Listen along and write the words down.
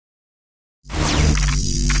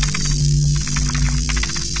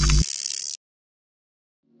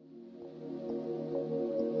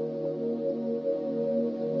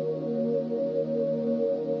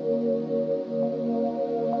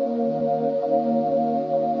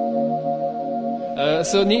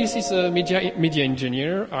So Niels is a media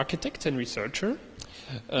engineer, architect and researcher.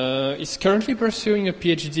 He's currently pursuing a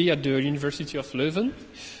PhD at the University of Leuven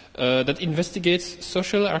that investigates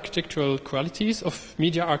social architectural qualities of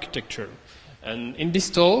media architecture. And in this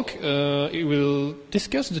talk, he will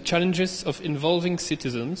discuss the challenges of involving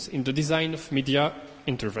citizens in the design of media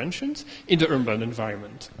interventions in the urban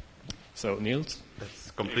environment. So, Niels?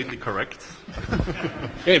 That's completely correct.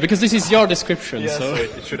 Yeah, because this is your description. Yes, so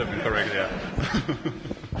it should have been correct, yeah.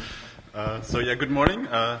 Good morning.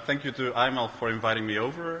 Thank you to iMAL for inviting me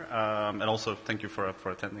over, and also thank you for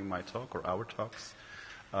attending my talk, or our talks.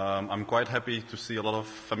 I'm quite happy to see a lot of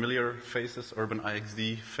familiar faces, urban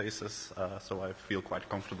IXD faces, so I feel quite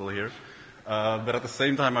comfortable here. But at the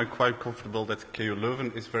same time, I'm quite comfortable that KU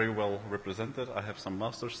Leuven is very well represented. I have some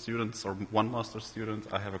master's students, or one master's student.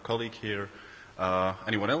 I have a colleague here.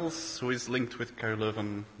 Anyone else who is linked with KU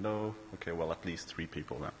Leuven? No? Okay, well, at least 3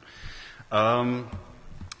 people then.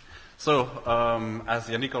 As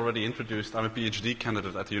Yannick already introduced, I'm a PhD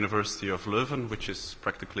candidate at the University of Leuven, which is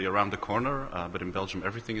practically around the corner, but in Belgium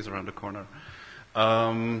everything is around the corner.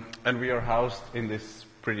 And we are housed in this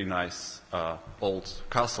pretty nice old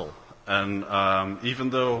castle. And even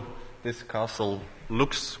though this castle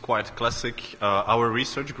looks quite classic, our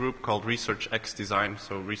research group called Research X Design,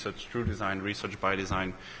 so research through design, research by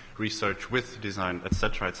design, research with design,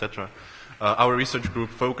 etc., etc., our research group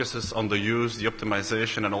focuses on the use, the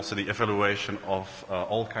optimization, and also the evaluation of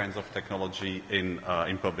all kinds of technology in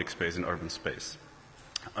public space, in urban space.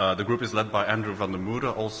 The group is led by Andrew van der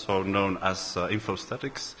Moede, also known as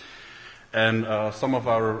Infostatics. And some of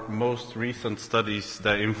our most recent studies,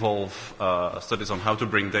 they involve studies on how to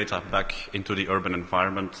bring data back into the urban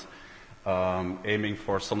environment, aiming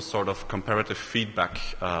for some sort of comparative feedback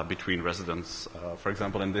between residents. For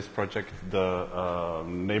example, in this project, the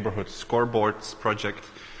Neighborhood Scoreboards project,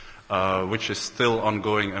 which is still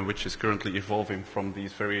ongoing and which is currently evolving from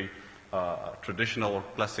these very traditional or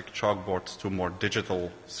classic chalkboards to more digital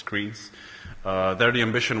screens. There the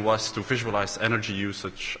ambition was to visualize energy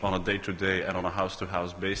usage on a day-to-day and on a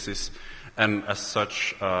house-to-house basis, and as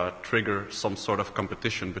such trigger some sort of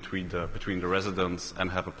competition between the residents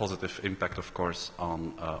and have a positive impact, of course,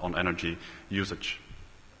 on energy usage.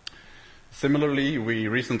 Similarly, we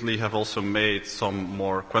recently have also made some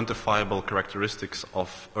more quantifiable characteristics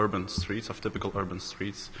of urban streets, of typical urban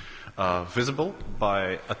streets, visible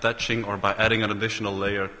by attaching or by adding an additional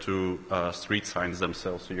layer to street signs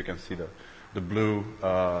themselves. So you can see the blue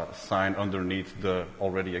sign underneath the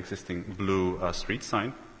already existing blue street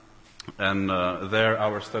sign. And there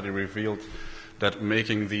our study revealed that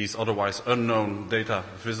making these otherwise unknown data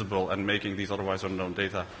visible and making these otherwise unknown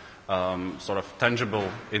data sort of tangible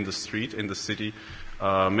in the street, in the city,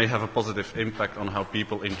 may have a positive impact on how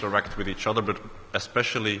people interact with each other, but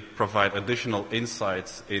especially provide additional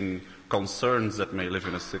insights in concerns that may live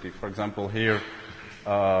in a city. For example, here,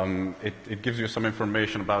 it gives you some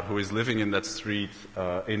information about who is living in that street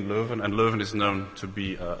in Leuven, and Leuven is known to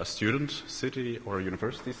be a student city or a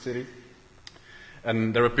university city.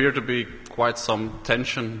 And there appeared to be quite some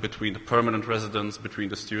tension between the permanent residents, between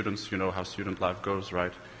the students. You know how student life goes,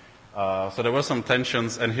 right? So there were some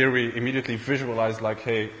tensions, and here we immediately visualized like,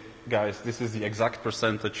 hey, guys, this is the exact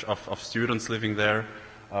percentage of students living there.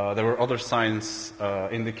 There were other signs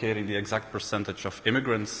indicating the exact percentage of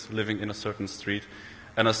immigrants living in a certain street,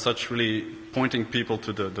 and as such really pointing people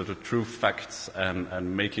to the true facts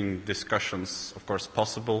and making discussions, of course,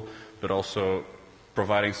 possible, but also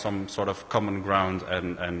providing some sort of common ground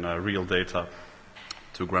and real data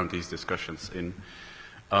to ground these discussions in.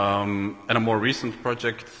 And a more recent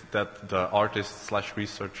project that the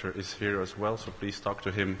artist/researcher is here as well, so please talk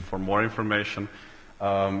to him for more information,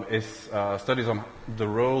 is studies on the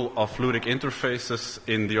role of ludic interfaces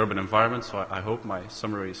in the urban environment. So I hope my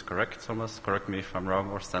summary is correct, Thomas. Correct me if I'm wrong,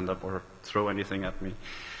 or stand up or throw anything at me.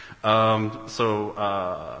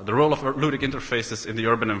 The role of ludic interfaces in the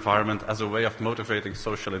urban environment as a way of motivating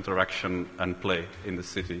social interaction and play in the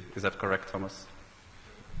city. Is that correct, Thomas?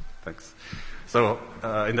 Thanks. So,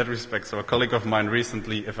 in that respect, a colleague of mine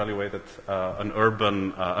recently evaluated an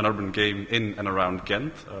urban game in and around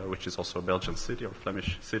Ghent, which is also a Belgian city or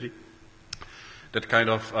Flemish city, that kind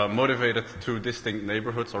of motivated 2 distinct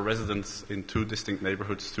neighborhoods or residents in 2 distinct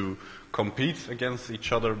neighborhoods to compete against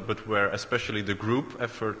each other, but where especially the group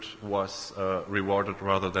effort was rewarded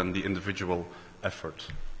rather than the individual effort.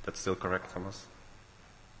 That's still correct, Thomas?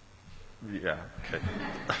 Yeah, okay,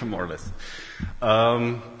 more or less.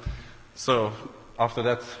 So after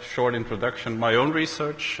that short introduction, my own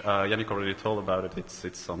research, Yannick already told about it,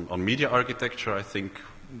 it's on media architecture. I think,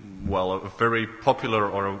 well, a very popular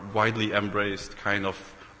or a widely embraced kind of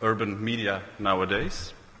urban media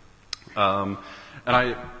nowadays. And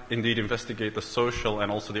I indeed investigate the social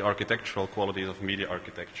and also the architectural qualities of media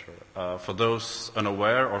architecture. For those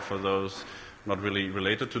unaware or for those not really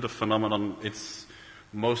related to the phenomenon, it's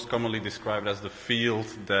most commonly described as the field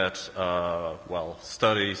that,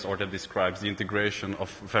 studies or that describes the integration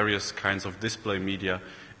of various kinds of display media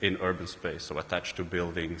in urban space, so attached to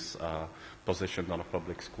buildings, positioned on a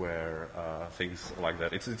public square, things like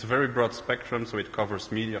that. It's a very broad spectrum, so it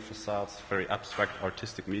covers media facades, very abstract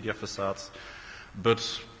artistic media facades,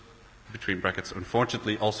 but between brackets,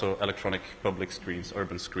 unfortunately, also electronic public screens,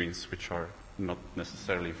 urban screens, which are not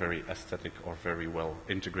necessarily very aesthetic or very well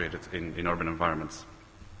integrated in urban environments.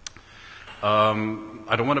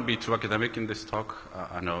 I don't want to be too academic in this talk.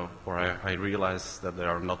 I realize that there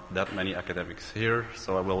are not that many academics here,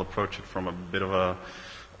 so I will approach it from a bit of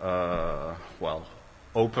a,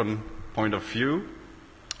 open point of view.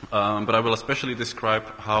 But I will especially describe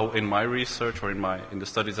how in my research or in the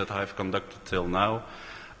studies that I have conducted till now,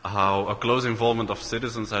 how a close involvement of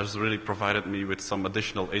citizens has really provided me with some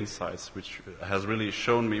additional insights, which has really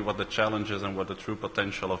shown me what the challenges and what the true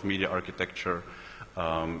potential of media architecture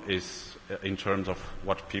is in terms of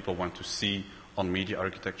what people want to see on media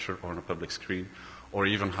architecture or on a public screen, or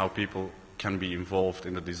even how people can be involved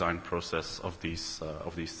in the design process of these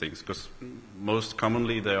things. Because most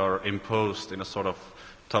commonly they are imposed in a sort of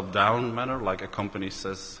top-down manner, like a company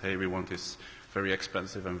says, hey, we want this very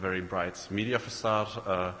expensive and very bright media facade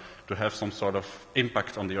to have some sort of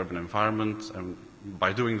impact on the urban environment, and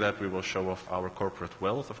by doing that we will show off our corporate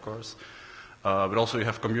wealth, of course. But also you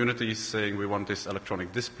have communities saying we want this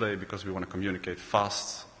electronic display because we want to communicate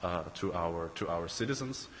fast to our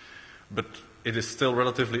citizens. But it is still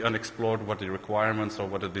relatively unexplored what the requirements or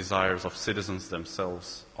what the desires of citizens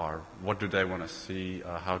themselves are. What do they want to see?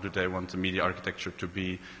 How do they want the media architecture to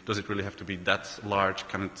be? Does it really have to be that large?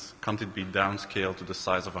 Can't it be downscaled to the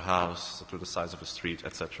size of a house, to the size of a street,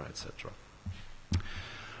 etc., etc.?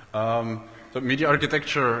 So media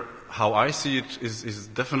architecture, how I see it, is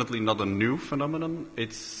definitely not a new phenomenon.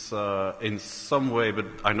 It's in some way, but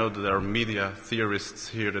I know that there are media theorists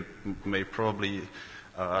here that may probably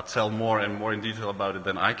tell more and more in detail about it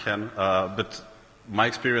than I can. But my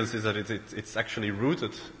experience is that it's actually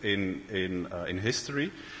rooted in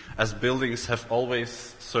history, as buildings have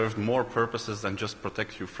always served more purposes than just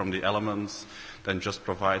protect you from the elements, than just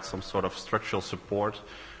provide some sort of structural support.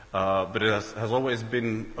 But it has always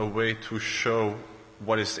been a way to show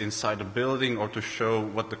what is inside a building, or to show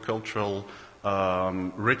what the cultural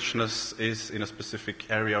richness is in a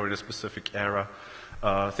specific area or in a specific era.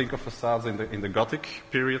 Think of facades in the Gothic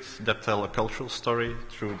period that tell a cultural story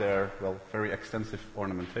through their, very extensive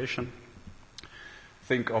ornamentation.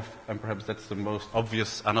 Think of, and perhaps that's the most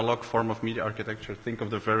obvious analog form of media architecture, think of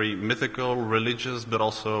the very mythical, religious, but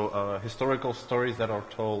also historical stories that are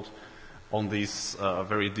told on these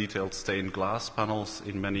very detailed stained glass panels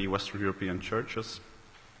in many Western European churches.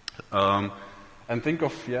 And think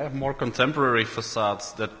of, more contemporary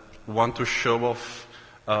facades that want to show off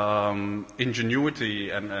ingenuity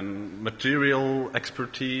and material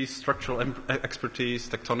expertise, structural expertise,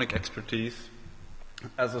 tectonic expertise,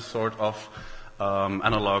 as a sort of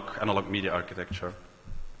analog media architecture.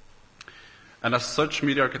 And as such,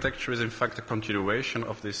 media architecture is in fact a continuation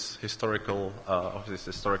of this historical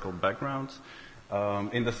background,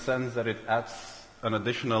 in the sense that it adds an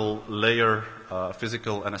additional layer,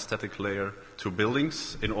 physical and aesthetic layer, to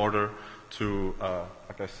buildings in order to,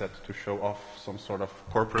 like I said, to show off some sort of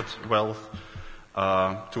corporate wealth,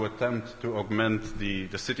 to attempt to augment the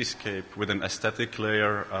cityscape with an aesthetic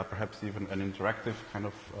layer, perhaps even an interactive kind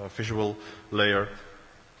of visual layer,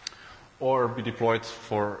 or be deployed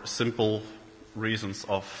for simple reasons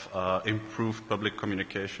of improved public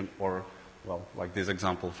communication, or, like this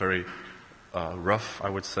example, very rough, I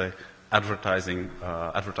would say, advertising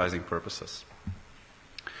purposes.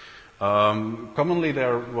 Commonly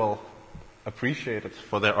they're, appreciated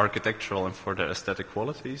for their architectural and for their aesthetic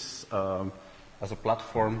qualities, as a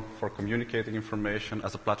platform for communicating information,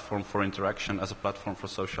 as a platform for interaction, as a platform for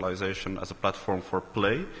socialization, as a platform for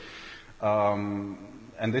play.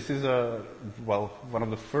 And this is one of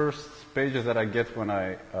the first pages that I get when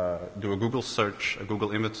I do a Google search, a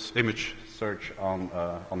Google image search on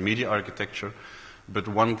media architecture. But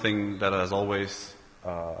one thing that has always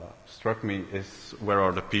struck me is, where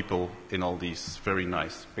are the people in all these very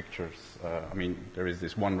nice pictures? There is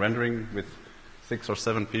this one rendering with 6 or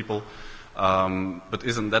 7 people, but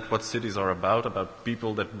isn't that what cities are about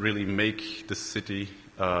people that really make the city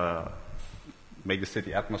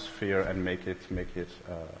atmosphere and make it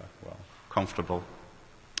comfortable?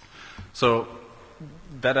 So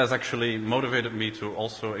that has actually motivated me to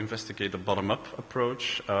also investigate the bottom-up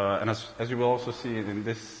approach. And as you will also see in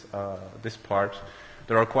this part,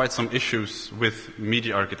 there are quite some issues with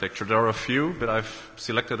media architecture. There are a few, but I've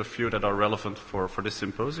selected a few that are relevant for this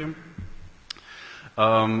symposium.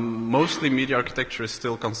 Mostly media architecture is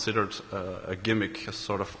still considered a gimmick, a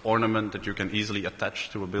sort of ornament that you can easily attach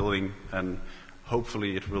to a building, and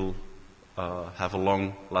hopefully it will have a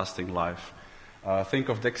long-lasting life. Think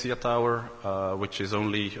of Dexia Tower, which is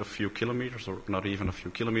only a few kilometers, or not even a few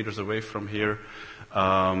kilometers away from here,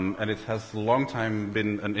 and it has a long time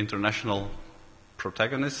been an international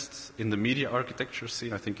protagonist in the media architecture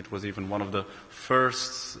scene. I think it was even one of the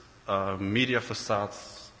first media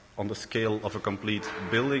facades on the scale of a complete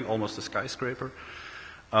building, almost a skyscraper.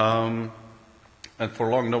 And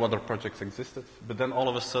for long, no other projects existed. But then all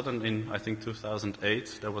of a sudden, in, I think,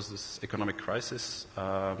 2008, there was this economic crisis,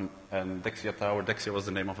 and Dexia Tower, Dexia was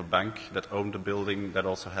the name of a bank that owned the building, that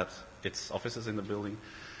also had its offices in the building.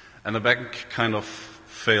 And the bank kind of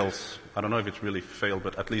failed. I don't know if it really failed,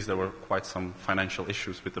 but at least there were quite some financial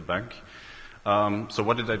issues with the bank. So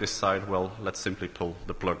what did I decide? Well, let's simply pull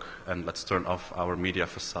the plug and let's turn off our media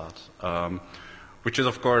facade. Which is,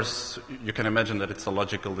 of course, you can imagine that it's a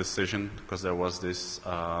logical decision, because there was this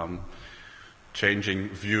changing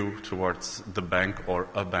view towards the bank or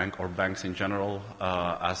banks in general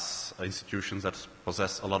as institutions that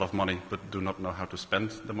possess a lot of money but do not know how to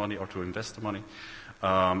spend the money or to invest the money.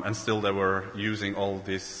 And still they were using all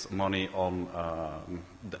this money on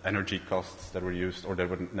the energy costs that were used or that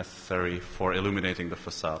were necessary for illuminating the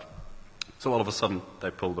facade. So all of a sudden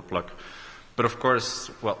they pulled the plug. But of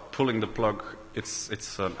course, well, pulling the plug,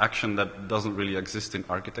 it's an action that doesn't really exist in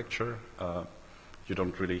architecture. You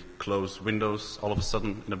don't really close windows all of a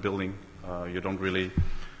sudden in a building. You don't really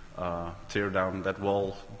tear down that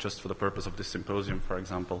wall just for the purpose of this symposium, for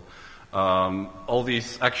example. All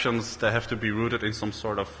these actions, they have to be rooted in some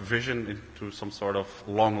sort of vision, into some sort of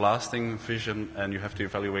long-lasting vision, and you have to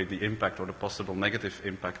evaluate the impact or the possible negative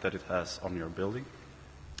impact that it has on your building.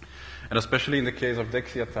 And especially in the case of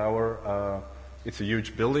Dexia Tower, it's a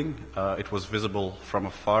huge building. It was visible from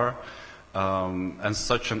afar. And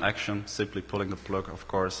such an action, simply pulling the plug, of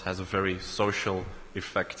course, has a very social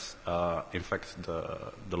effect. In fact,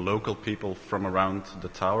 the local people from around the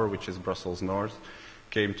tower, which is Brussels North,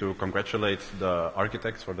 came to congratulate the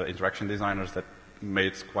architects or the interaction designers that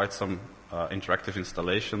made quite some interactive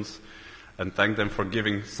installations, and thank them for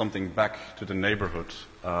giving something back to the neighborhood,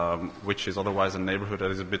 which is otherwise a neighborhood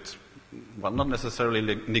that is a bit, well, not necessarily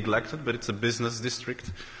neglected, but it's a business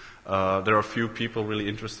district. There are few people really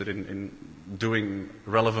interested in doing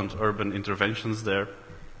relevant urban interventions there,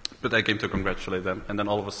 but I came to congratulate them, and then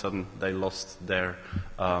all of a sudden they lost their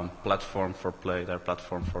platform for play, their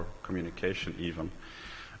platform for communication even.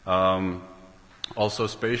 Also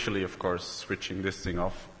spatially, of course, switching this thing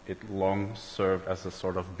off, it long served as a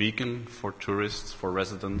sort of beacon for tourists, for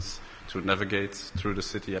residents to navigate through the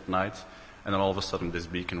city at night, and then all of a sudden this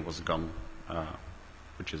beacon was gone,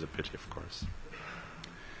 which is a pity, of course.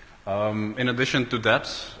 In addition to that,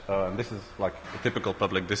 this is like a typical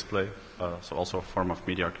public display, so also a form of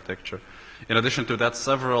media architecture. In addition to that,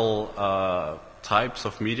 several types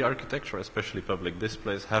of media architecture, especially public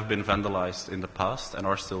displays, have been vandalized in the past and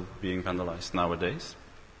are still being vandalized nowadays.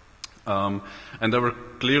 And they were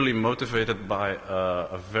clearly motivated by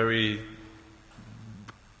a very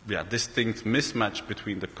distinct mismatch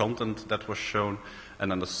between the content that was shown and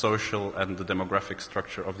then the social and the demographic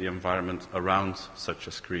structure of the environment around such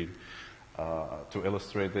a screen. To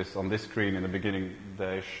illustrate this, on this screen in the beginning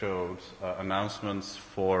they showed announcements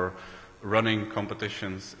for running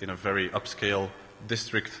competitions in a very upscale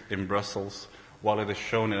district in Brussels, while it is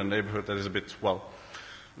shown in a neighborhood that is a bit, well,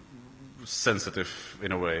 sensitive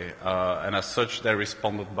in a way. And as such they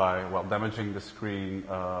responded by, well, damaging the screen.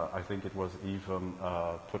 I think it was even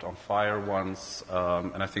put on fire once,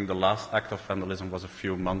 and I think the last act of vandalism was a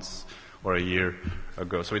few months or a year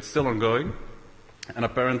ago. So it's still ongoing, and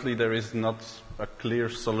apparently there is not a clear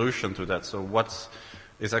solution to that. So what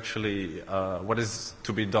is actually, what is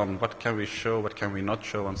to be done? What can we show, what can we not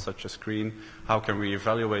show on such a screen? How can we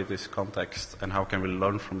evaluate this context, and how can we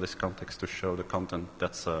learn from this context to show the content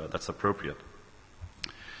that's appropriate?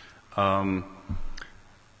 And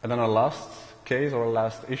then our last case, or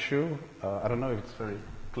last issue, I don't know if it's very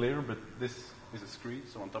clear, but this is a screen.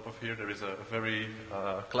 So on top of here there is a very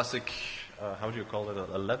classic, how do you call it,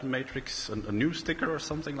 a LED matrix, a news sticker or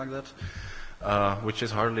something like that. Which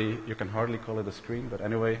is hardly, you can hardly call it a screen, but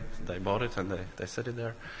anyway, they bought it and they set it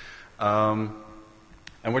there.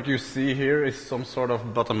 And what you see here is some sort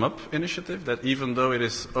of bottom-up initiative that even though it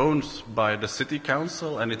is owned by the city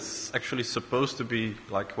council and it's actually supposed to be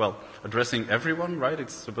like, well, addressing everyone, right?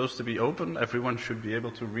 It's supposed to be open. Everyone should be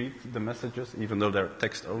able to read the messages, even though they're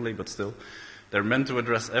text only, but still they're meant to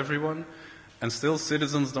address everyone. And still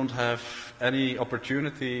citizens don't have any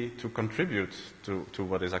opportunity to contribute to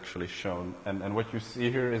what is actually shown. And what you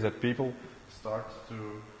see here is that people start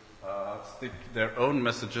to stick their own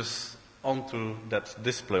messages onto that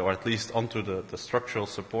display, or at least onto the structural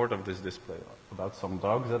support of this display, about some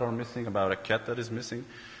dogs that are missing, about a cat that is missing.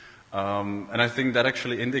 And I think that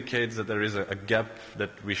actually indicates that there is a gap,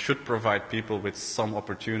 that we should provide people with some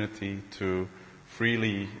opportunity to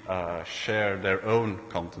freely share their own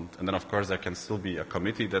content. And then, of course, there can still be a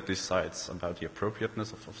committee that decides about the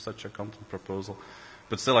appropriateness of such a content proposal.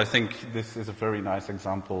 But still, I think this is a very nice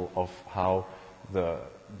example of how the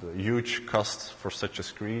huge cost for such a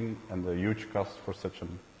screen and the huge cost for such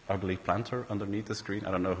an ugly planter underneath the screen.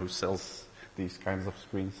 I don't know who sells these kinds of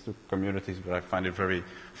screens to communities, but I find it very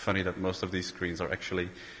funny that most of these screens are actually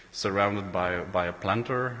surrounded by a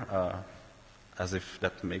planter, as if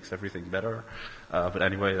that makes everything better. But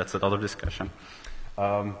anyway, that's another discussion.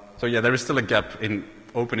 So yeah, there is still a gap in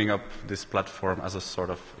opening up this platform as a sort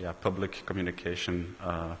of public communication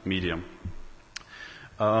medium.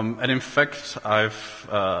 And in fact, I've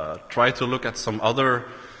tried to look at some other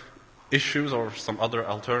issues or some other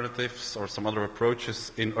alternatives or some other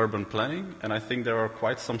approaches in urban planning, and I think there are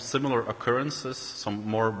quite some similar occurrences, some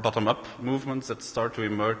more bottom-up movements that start to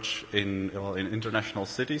emerge in international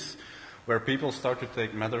cities, where people start to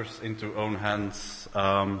take matters into own hands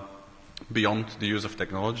beyond the use of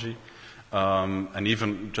technology, and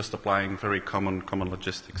even just applying very common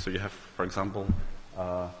logistics. So you have, for example,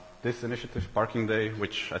 this initiative, Parking Day,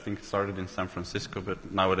 which I think started in San Francisco,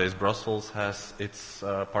 but nowadays Brussels has its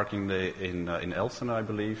Parking Day in Elsene, I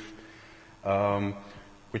believe,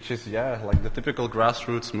 which is, like the typical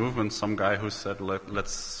grassroots movement. Some guy who said,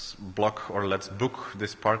 let's block or let's book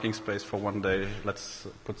this parking space for one day, let's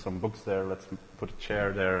put some books there, let's put a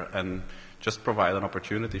chair there, and just provide an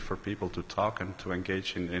opportunity for people to talk and to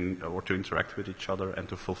engage in or to interact with each other and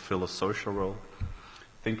to fulfill a social role.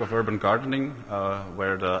 Think of urban gardening,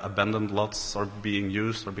 where the abandoned lots are being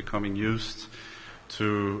used or becoming used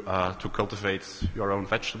to cultivate your own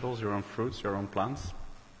vegetables, your own fruits, your own plants.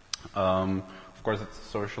 Of course, it's a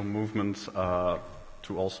social movement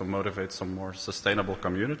to also motivate some more sustainable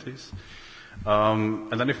communities.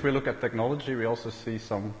 And then if we look at technology, we also see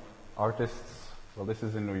some artists. Well, this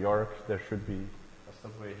is in New York. There should be a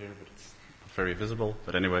subway here, but it's not very visible.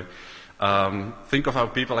 But anyway. Think of how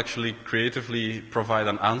people actually creatively provide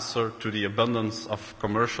an answer to the abundance of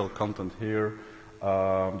commercial content here.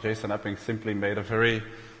 Jason Epping simply made a very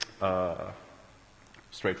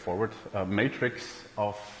straightforward matrix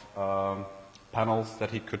of panels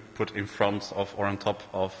that he could put in front of or on top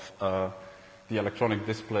of the electronic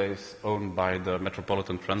displays owned by the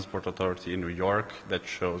Metropolitan Transport Authority in New York that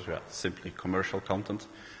shows simply commercial content.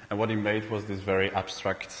 And what he made was this very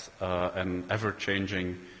abstract and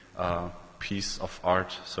ever-changing piece of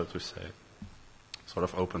art, so to say, sort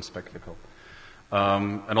of open spectacle.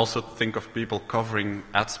 And also think of people covering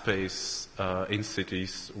ad space in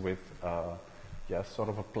cities with sort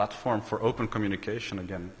of a platform for open communication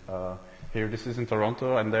again. Here, this is in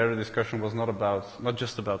Toronto, and there the discussion was not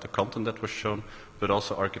just about the content that was shown, but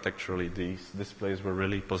also architecturally. These displays were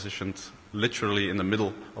really positioned literally in the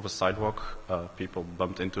middle of a sidewalk. People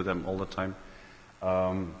bumped into them all the time.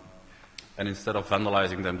 And instead of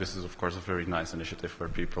vandalizing them, this is, of course, a very nice initiative where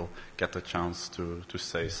people get the chance to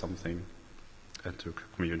say something and to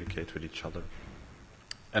communicate with each other.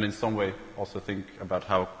 And in some way, also think about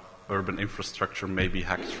how urban infrastructure may be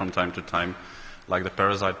hacked from time to time, like the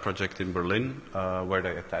Parasite project in Berlin, where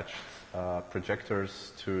they attached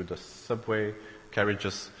projectors to the subway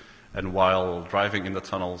carriages, and while driving in the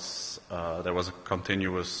tunnels, there was a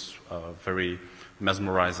continuous, very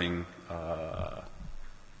mesmerizing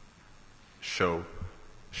show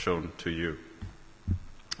shown to you.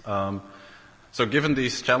 So given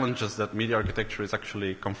these challenges that media architecture is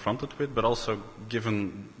actually confronted with, but also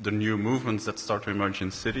given the new movements that start to emerge in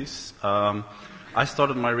cities, I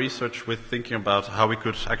started my research with thinking about how we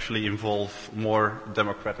could actually involve more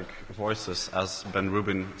democratic voices, as Ben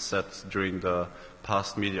Rubin said during the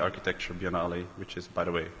past Media Architecture Biennale, which is, by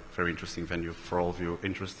the way, a very interesting venue for all of you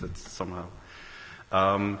interested somehow.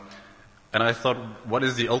 And I thought, what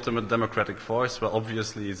is the ultimate democratic voice? Well,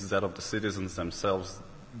 obviously, it's that of the citizens themselves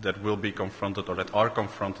that will be confronted or that are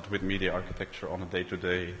confronted with media architecture on a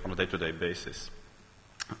day-to-day basis.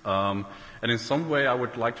 And in some way, I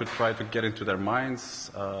would like to try to get into their minds,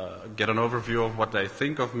 get an overview of what they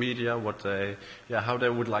think of media, how they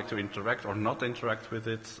would like to interact or not interact with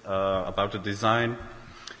it, about the design.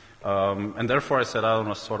 And therefore, I set out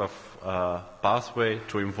on a sort of pathway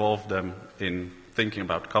to involve them in thinking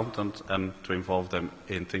about content and to involve them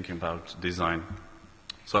in thinking about design.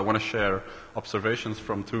 So I want to share observations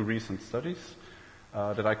from 2 recent studies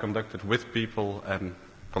that I conducted with people and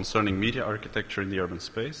concerning media architecture in the urban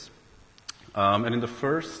space. And in the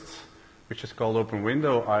first, which is called Open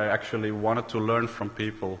Window, I actually wanted to learn from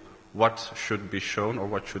people what should be shown or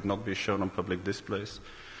what should not be shown on public displays.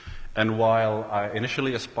 And while I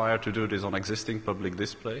initially aspired to do this on existing public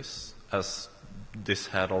displays, as this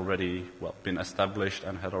had already been established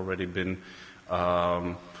and had already been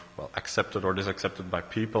accepted or disaccepted by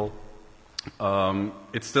people,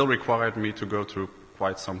 it still required me to go through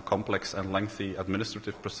quite some complex and lengthy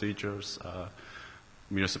administrative procedures.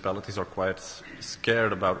 Municipalities are quite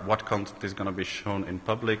scared about what content is going to be shown in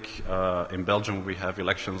public. In Belgium, we have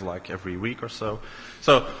elections like every week or so.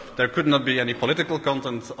 So there could not be any political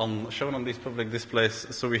content shown on these public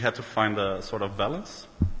displays, so we had to find a sort of balance.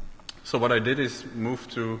 So what I did is move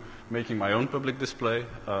to making my own public display,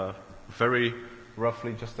 very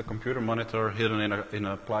roughly just a computer monitor hidden in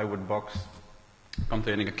a plywood box,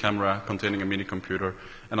 containing a camera, containing a mini computer,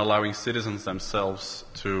 and allowing citizens themselves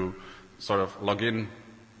to sort of log in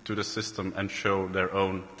to the system and show their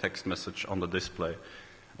own text message on the display.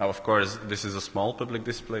 Now, of course, this is a small public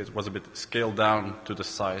display. It was a bit scaled down to the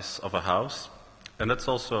size of a house. And that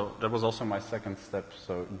was also my second step.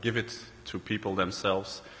 So give it to people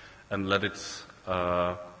themselves and let it,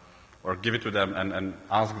 or give it to them and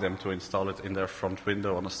ask them to install it in their front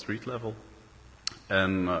window on a street level.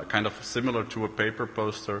 And kind of similar to a paper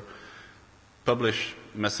poster, publish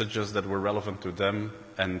messages that were relevant to them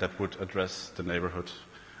and that would address the neighborhood.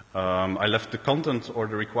 I left the content or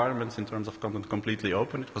the requirements in terms of content completely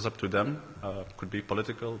open. It was up to them. Could be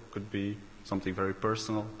political, could be something very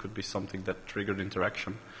personal, could be something that triggered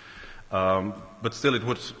interaction. But still it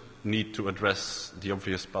would need to address the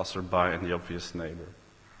obvious passerby and the obvious neighbor.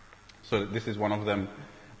 So this is one of them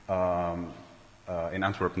in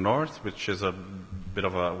Antwerp North, which is a bit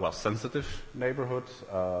of a sensitive neighborhood,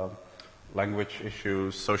 language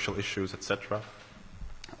issues, social issues, etc.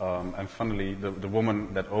 And finally, the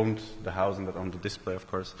woman that owned the house and that owned the display, of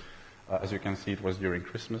course, as you can see, it was during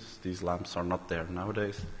Christmas. These lamps are not there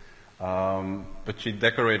nowadays. But she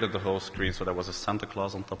decorated the whole screen, so there was a Santa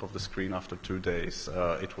Claus on top of the screen after 2 days.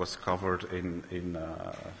 It was covered in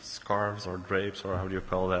scarves or drapes, or how do you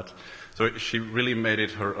call that? So she really made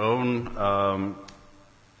it her own,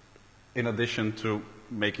 in addition to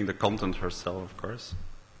making the content herself, of course.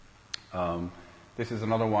 This is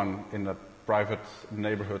another one in a private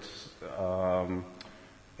neighborhood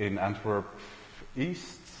in Antwerp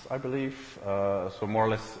East, I believe. So more or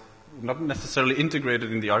less not necessarily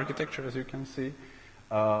integrated in the architecture, as you can see,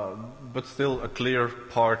 but still a clear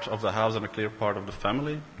part of the house and a clear part of the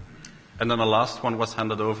family. And then the last one was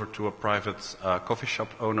handed over to a private coffee shop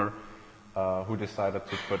owner who decided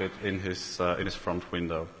to put it in his front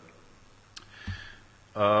window.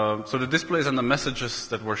 So the displays and the messages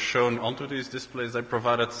that were shown onto these displays, they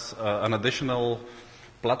provided an additional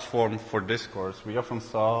platform for discourse. We often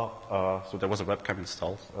saw, so there was a webcam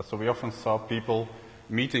installed, so we often saw people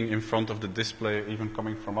meeting in front of the display, even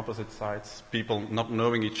coming from opposite sides, people not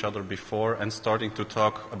knowing each other before and starting to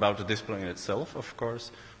talk about the display in itself, of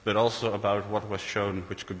course, but also about what was shown,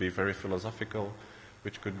 which could be very philosophical,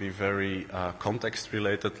 which could be very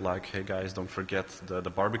context-related, like, hey guys, don't forget the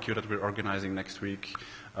barbecue that we're organizing next week.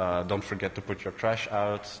 Don't forget to put your trash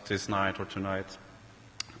out this night or tonight.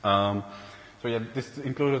 So yeah, this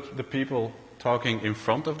included the people talking in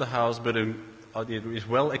front of the house, but it is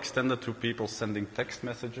well extended to people sending text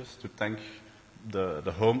messages to thank the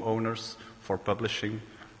homeowners for publishing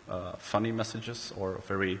funny messages or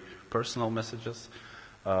very personal messages.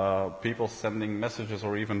 People sending messages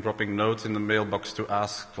or even dropping notes in the mailbox to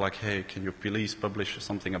ask, like, hey, can you please publish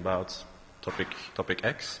something about topic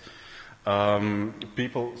X?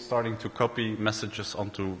 People starting to copy messages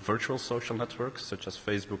onto virtual social networks such as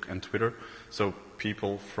Facebook and Twitter. So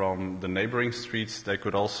people from the neighboring streets, they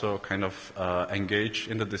could also kind of engage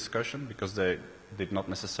in the discussion because they did not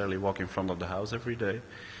necessarily walk in front of the house every day.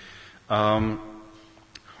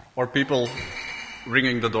 Or people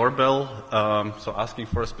ringing the doorbell, so asking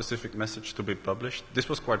for a specific message to be published. This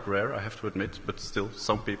was quite rare, I have to admit, but still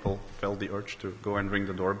some people felt the urge to go and ring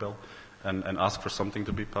the doorbell and ask for something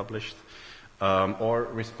to be published. Or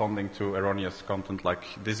responding to erroneous content like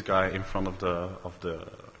this guy in front of the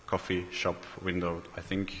coffee shop window.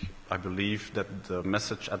 I believe that the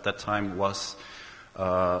message at that time was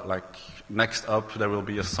like, next up there will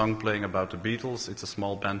be a song playing about the Beatles. It's a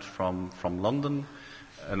small band from London.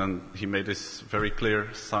 And then he made this very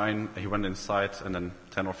clear sign. He went inside, and then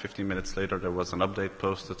 10 or 15 minutes later there was an update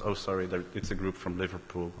posted. Oh, sorry, it's a group from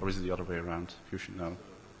Liverpool. Or is it the other way around? You should know.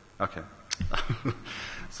 Okay.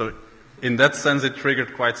 So in that sense, it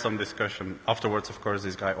triggered quite some discussion. Afterwards, of course,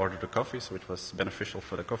 this guy ordered a coffee, so it was beneficial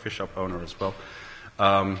for the coffee shop owner as well.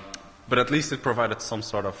 But at least it provided some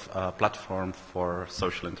sort of platform for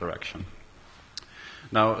social interaction.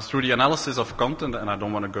 Now, through the analysis of content, and I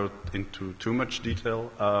don't want to go into too much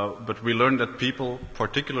detail, but we learned that people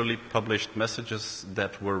particularly published messages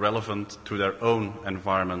that were relevant to their own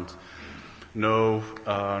environment. No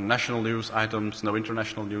national news items, no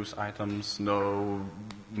international news items, no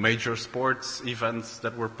major sports events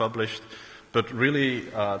that were published, but really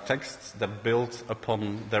texts that built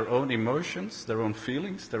upon their own emotions, their own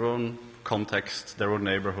feelings, their own context, their own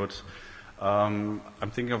neighborhood. I'm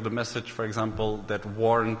thinking of the message, for example, that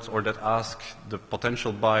warned or that asked the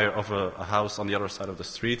potential buyer of a house on the other side of the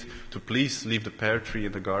street to please leave the pear tree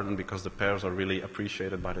in the garden because the pears are really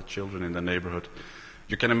appreciated by the children in the neighborhood.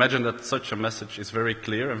 You can imagine that such a message is very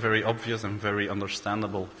clear and very obvious and very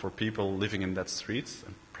understandable for people living in that street,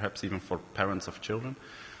 and perhaps even for parents of children.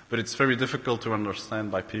 But it's very difficult to understand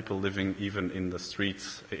by people living even in the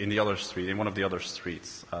streets, in the other street, in one of the other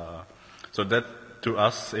streets. So that, to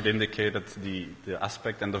us, it indicated the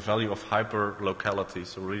aspect and the value of hyper-locality,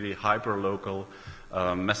 so really hyper-local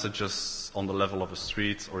messages on the level of a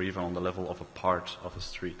street or even on the level of a part of a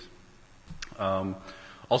street.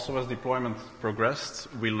 Also, as deployment progressed,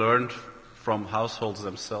 we learned from households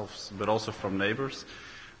themselves, but also from neighbors,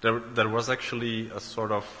 there was actually a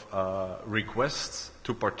sort of request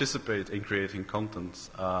to participate in creating content.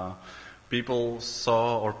 People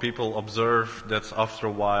saw or people observed that after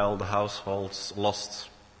a while the households lost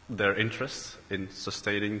their interest in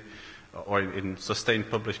sustaining or in sustained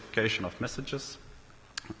publication of messages.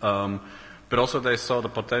 But also they saw the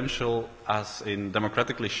potential as in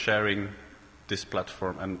democratically sharing this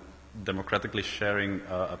platform and democratically sharing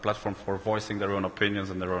a platform for voicing their own opinions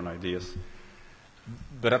and their own ideas.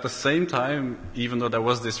 But at the same time, even though there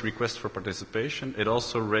was this request for participation, it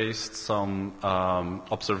also raised some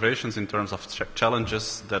observations in terms of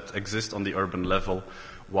challenges that exist on the urban level.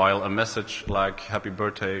 While a message like "Happy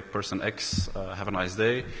birthday, person X, have a nice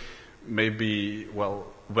day," may be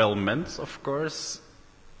well meant, of course,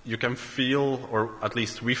 you can feel, or at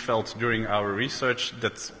least we felt during our research,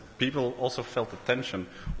 that people also felt the tension.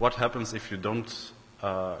 What happens if you don't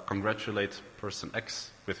congratulate person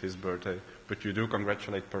X with his birthday, but you do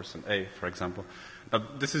congratulate person A, for example? Now,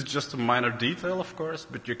 this is just a minor detail, of course,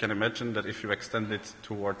 but you can imagine that if you extend it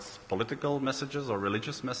towards political messages or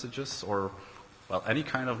religious messages or, well, any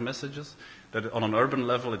kind of messages, that on an urban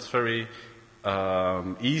level it's very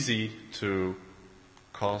easy to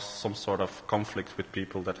cause some sort of conflict with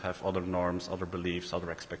people that have other norms, other beliefs,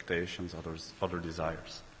 other expectations, other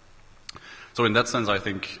desires. So in that sense, I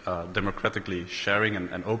think democratically sharing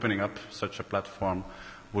and opening up such a platform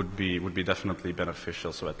would be definitely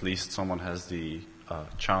beneficial. So at least someone has the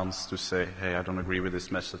chance to say, hey, I don't agree with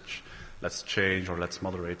this message, let's change or let's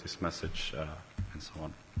moderate this message, and so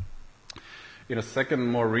on. In a second,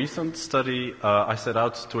 more recent study, I set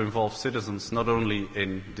out to involve citizens not only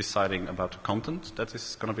in deciding about the content that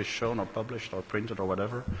is going to be shown or published or printed or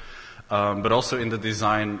whatever, but also in the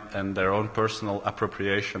design and their own personal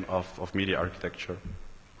appropriation of media architecture.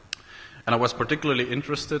 And I was particularly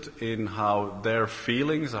interested in how their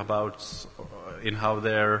feelings about, in how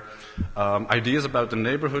their ideas about the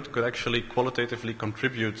neighborhood could actually qualitatively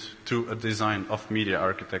contribute to a design of media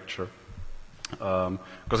architecture.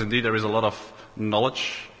 Because indeed there is a lot of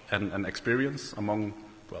knowledge and experience among,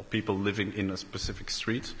 well, people living in a specific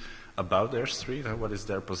street about their street. What is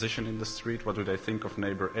their position in the street? What do they think of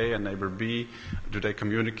neighbor A and neighbor B? Do they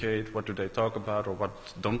communicate? What do they talk about or what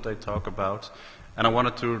don't they talk about? And I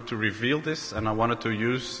wanted to reveal this, and I wanted to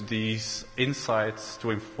use these insights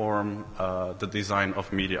to inform the design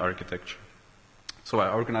of media architecture. So I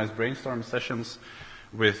organized brainstorm sessions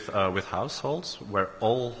with households where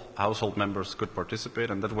all household members could participate,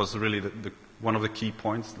 and that was really one of the key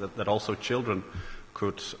points, that also children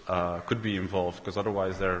could be involved, because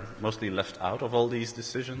otherwise they're mostly left out of all these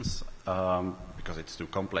decisions because it's too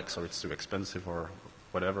complex or it's too expensive or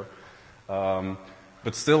whatever.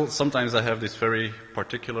 But still, sometimes I have this very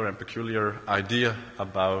particular and peculiar idea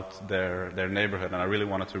about their neighborhood, and I really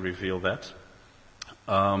wanted to reveal that.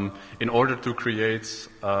 in order to create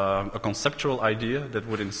a conceptual idea that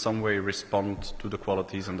would in some way respond to the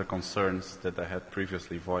qualities and the concerns that they had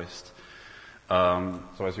previously voiced.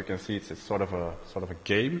 So as you can see, it's sort of a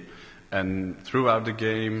game, and throughout the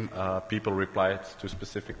game, people replied to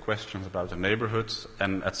specific questions about the neighborhood,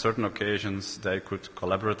 and at certain occasions, they could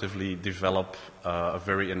collaboratively develop a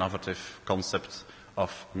very innovative concept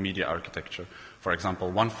of media architecture. For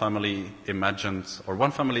example, one family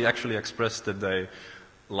actually expressed that they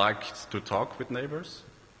liked to talk with neighbors,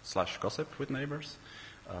 / gossip with neighbors.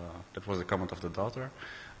 That was a comment of the daughter.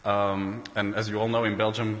 And as you all know, in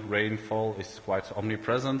Belgium, rainfall is quite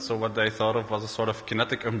omnipresent, so what they thought of was a sort of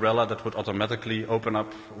kinetic umbrella that would automatically open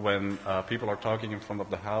up when people are talking in front of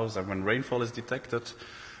the house and when rainfall is detected,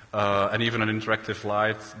 and even an interactive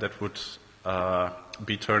light that would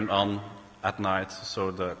be turned on at night so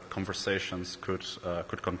the conversations could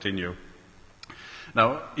continue.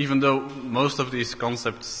 Now, even though most of these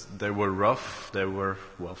concepts, they were rough, they were,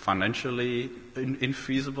 well, financially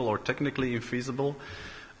infeasible or technically infeasible,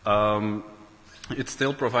 it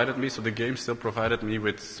still provided me, so the game still provided me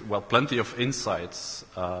with, well, plenty of insights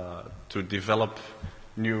to develop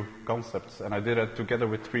new concepts. And I did it together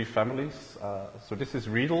with 3 families. So this is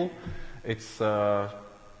Riedel. It's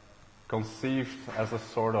conceived as a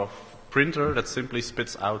sort of printer that simply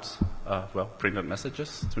spits out, printed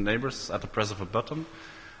messages to neighbors at the press of a button.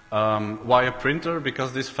 Why a printer?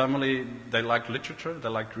 Because this family, they liked literature, they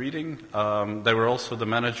liked reading. They were also the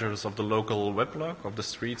managers of the local weblog, of the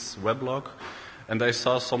street's weblog. And they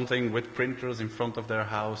saw something with printers in front of their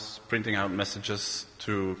house, printing out messages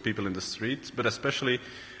to people in the street, but especially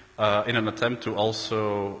in an attempt to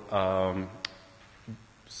also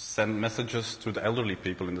send messages to the elderly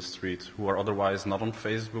people in the street who are otherwise not on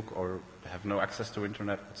Facebook or have no access to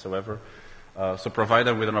internet whatsoever. So provide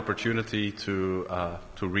them with an opportunity to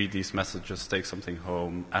read these messages, take something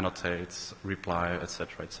home, annotate, reply,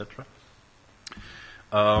 etc., etc.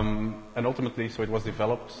 And ultimately, so it was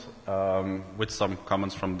developed with some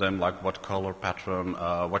comments from them, like what color pattern,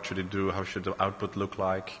 what should it do, how should the output look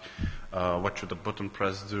like, what should the button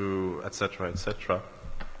press do, etc., etc.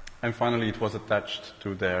 And finally, it was attached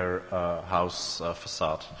to their house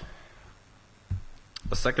facade.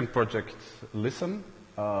 The second project, Listen.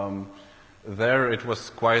 There it was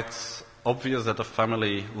quite obvious that the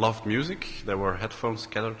family loved music. There were headphones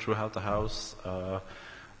scattered throughout the house.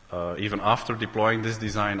 Even after deploying this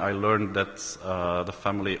design, I learned that the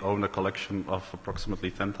family owned a collection of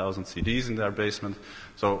approximately 10,000 CDs in their basement.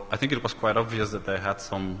 So I think it was quite obvious that they had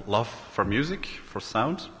some love for music, for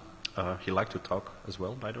sound. He liked to talk as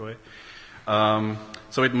well, by the way.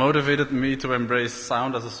 So it motivated me to embrace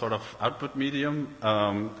sound as a sort of output medium.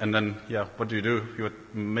 And then, what do? You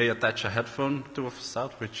may attach a headphone to a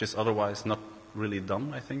facade, which is otherwise not really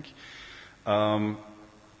done, I think. And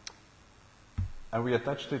we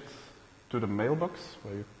attached it to the mailbox.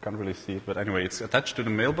 Well, you can't really see it, but anyway, it's attached to the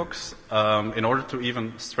mailbox in order to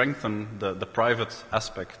even strengthen the private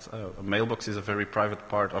aspect. A mailbox is a very private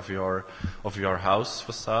part of your house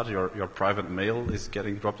facade. Your private mail is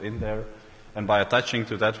getting dropped in there. And by attaching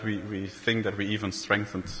to that, we think that we even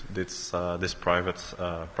strengthened this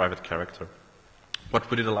private character. What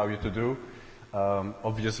would it allow you to do?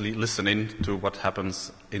 Obviously, listen in to what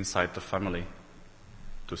happens inside the family.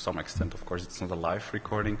 To some extent, of course, it's not a live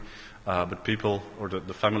recording, but people or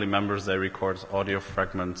the family members, they record audio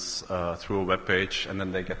fragments through a web page, and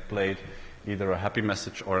then they get played either a happy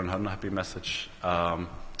message or an unhappy message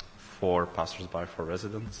for passersby, for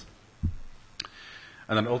residents.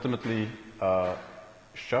 And then ultimately,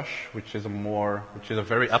 Shush, which is a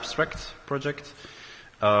very abstract project,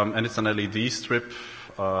 and it's an LED strip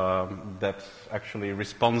that actually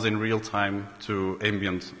responds in real time to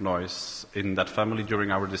ambient noise. In that family,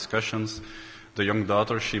 during our discussions, the young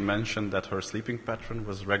daughter, she mentioned that her sleeping pattern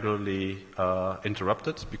was regularly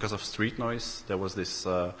interrupted because of street noise. There was this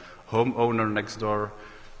homeowner next door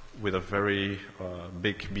with a very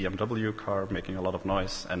big BMW car making a lot of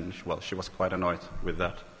noise, and she was quite annoyed with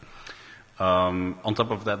that. On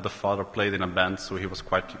top of that, the father played in a band, so he was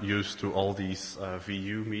quite used to all these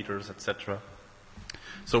VU meters, etc.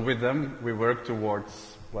 So with them, we worked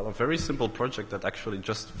towards, a very simple project that actually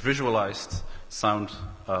just visualized sound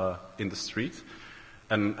in the street,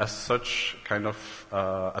 and as such, kind of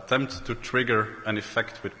attempt to trigger an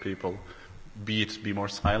effect with people, be more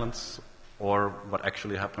silence, or what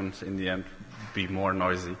actually happened in the end, be more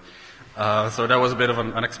noisy. So that was a bit of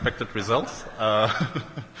an unexpected result.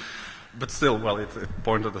 But still, it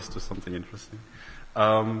pointed us to something interesting.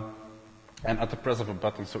 And at the press of a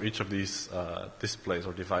button, so each of these displays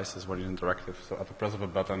or devices were interactive. So at the press of a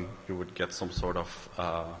button, you would get some sort of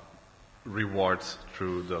reward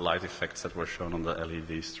through the light effects that were shown on the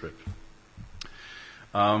LED strip.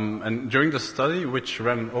 And during the study, which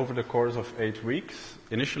ran over the course of 8 weeks,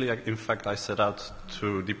 initially, in fact, I set out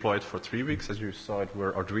to deploy it for 3 weeks. As you saw, it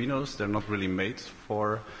were Arduinos. They're not really made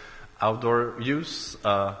for outdoor use,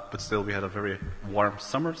 but still we had a very warm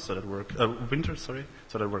summer, so that worked, winter, sorry,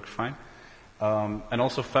 so that worked fine. And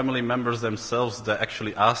also family members themselves, they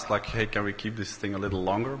actually asked, like, hey, can we keep this thing a little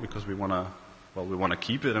longer? Because we want to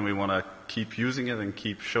keep it and we want to keep using it and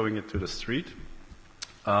keep showing it to the street.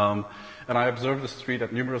 And I observed the street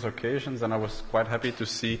at numerous occasions, and I was quite happy to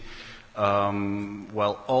see,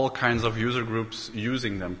 all kinds of user groups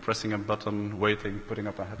using them, pressing a button, waiting, putting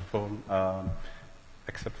up a headphone,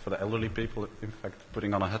 except for the elderly people. In fact,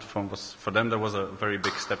 putting on a headphone was, for them, there was a very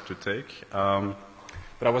big step to take.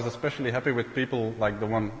 But I was especially happy with people like the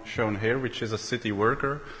one shown here, which is a city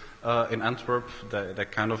worker in Antwerp. They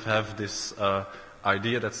kind of have this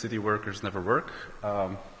idea that city workers never work.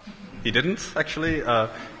 He didn't, actually.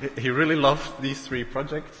 He really loved these 3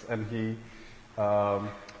 projects, and he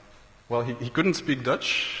couldn't speak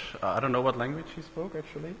Dutch. I don't know what language he spoke,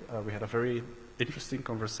 actually. We had a very interesting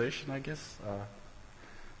conversation, I guess.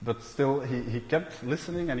 But still, he kept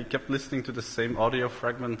listening, and he kept listening to the same audio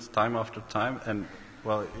fragment time after time, and,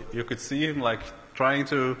 well, you could see him, like, trying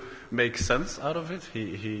to make sense out of it.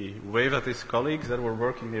 He waved at his colleagues that were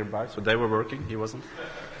working nearby, so they were working, he wasn't.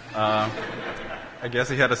 I guess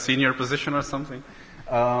he had a senior position or something.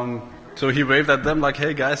 So he waved at them like,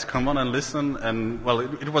 hey guys, come on and listen. And well,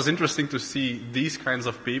 it was interesting to see these kinds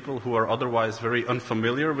of people who are otherwise very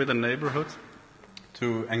unfamiliar with the neighborhood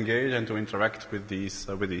to engage and to interact with these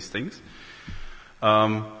things.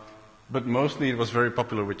 But mostly it was very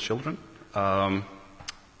popular with children.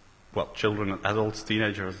 Children, adults,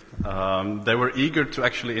 teenagers. They were eager to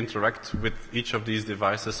actually interact with each of these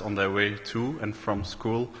devices on their way to and from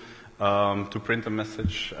school. To print a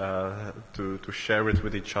message, to share it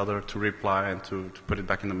with each other, to reply, and to put it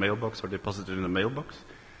back in the mailbox or deposit it in the mailbox.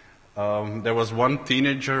 There was one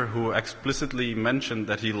teenager who explicitly mentioned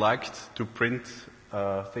that he liked to print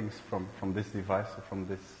things from this device,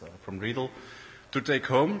 from Riedel, to take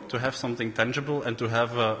home, to have something tangible, and to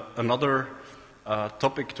have another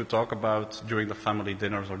topic to talk about during the family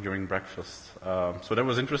dinners or during breakfast. So that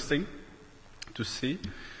was interesting to see.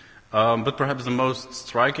 But perhaps the most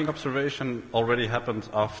striking observation already happened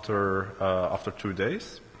after 2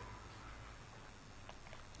 days,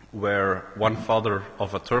 where one father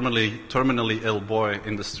of a terminally ill boy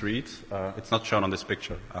in the street, it's not shown on this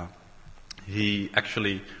picture, he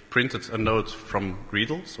actually printed a note from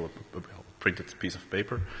Riedel, so a printed piece of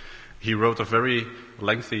paper. He wrote a very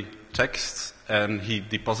lengthy text, and he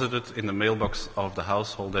deposited in the mailbox of the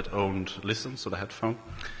household that owned Listen, so the headphone.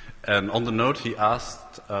 And on the note, he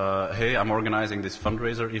asked, hey, I'm organizing this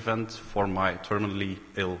fundraiser event for my terminally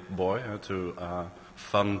ill boy to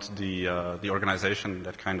fund the organization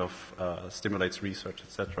that kind of stimulates research,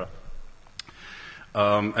 etc.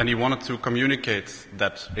 And he wanted to communicate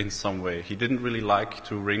that in some way. He didn't really like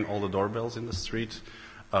to ring all the doorbells in the street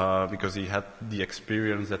because he had the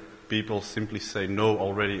experience that people simply say no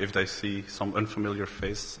already if they see some unfamiliar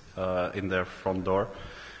face in their front door.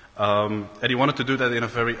 And he wanted to do that in a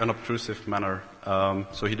very unobtrusive manner.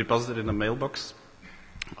 So he deposited in a mailbox.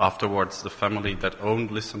 Afterwards, the family that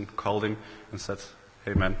owned Listen called him and said,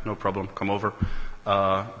 hey man, no problem, come over.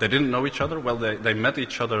 They didn't know each other. Well, they met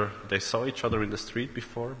each other, they saw each other in the street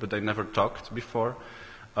before, but they never talked before.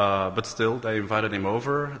 But still, they invited him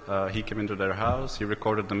over. He came into their house, he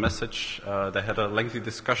recorded the message. They had a lengthy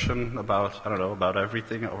discussion about, about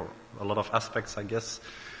everything, or a lot of aspects, I guess.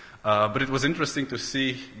 But it was interesting to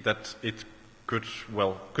see that it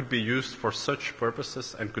could be used for such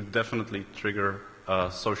purposes and could definitely trigger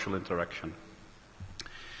social interaction.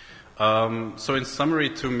 So in summary,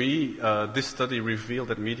 to me, this study revealed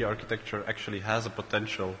that media architecture actually has a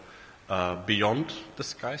potential beyond the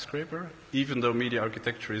skyscraper, even though media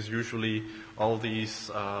architecture is usually all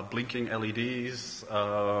these blinking LEDs,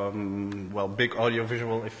 big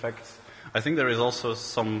audiovisual effects. I think there is also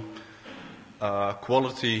some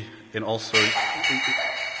quality in also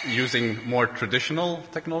using more traditional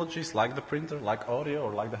technologies like the printer, like audio,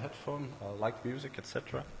 or like the headphone, like music,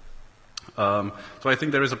 etc. So I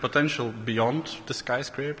think there is a potential beyond the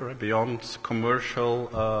skyscraper, beyond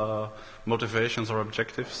commercial motivations or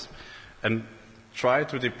objectives, and try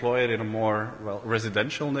to deploy it in a more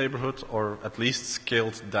residential neighborhood, or at least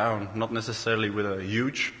scaled down, not necessarily with a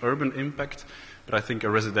huge urban impact, but I think a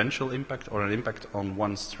residential impact or an impact on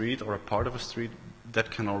one street or a part of a street,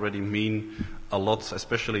 that can already mean a lot,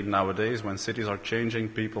 especially nowadays when cities are changing.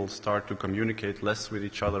 People start to communicate less with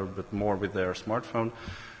each other but more with their smartphone.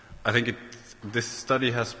 I think this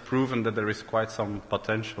study has proven that there is quite some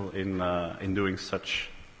potential in doing such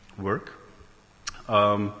work.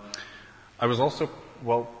 I was also,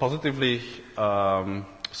 positively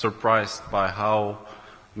surprised by how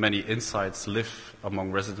many insights live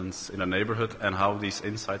among residents in a neighborhood and how these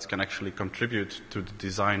insights can actually contribute to the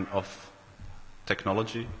design of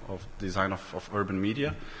technology, of design of urban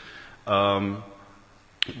media,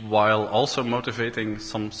 while also motivating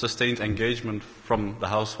some sustained engagement from the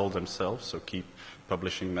household themselves, so keep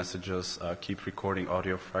publishing messages, keep recording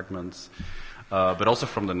audio fragments, but also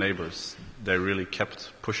from the neighbors. They really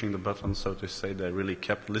kept pushing the button, so to say. They really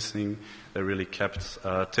kept listening. They really kept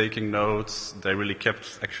taking notes. They really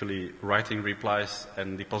kept actually writing replies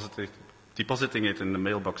and depositing it in the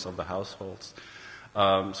mailbox of the households.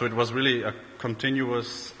 So it was really a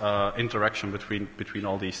continuous interaction between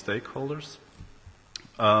all these stakeholders.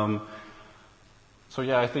 So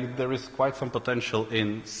I think there is quite some potential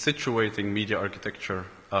in situating media architecture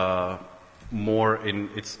more in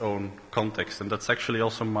its own context. And that's actually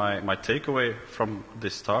also my takeaway from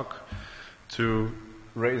this talk, to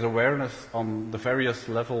raise awareness on the various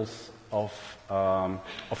levels of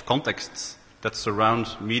contexts that surround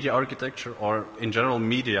media architecture, or in general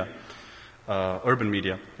media, urban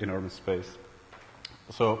media in urban space.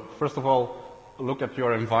 So first of all, look at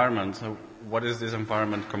your environment. What is this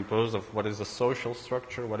environment composed of? What is the social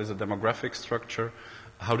structure? What is the demographic structure?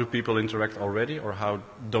 How do people interact already, or how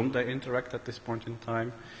don't they interact at this point in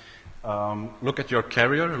time? Look at your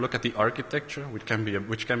carrier. Look at the architecture, which can be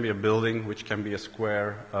a building, which can be a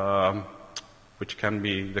square, which can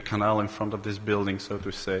be the canal in front of this building, so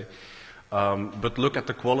to say. But look at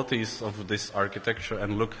the qualities of this architecture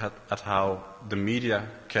and look at how the media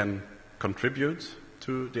can contribute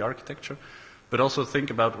to the architecture. But also think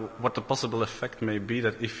about what the possible effect may be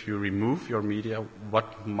that if you remove your media,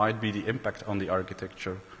 what might be the impact on the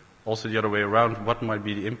architecture. Also the other way around, what might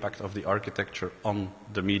be the impact of the architecture on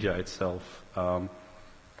the media itself. And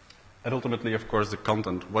ultimately, of course, the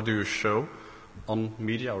content. What do you show on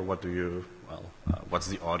media, or what do you, what's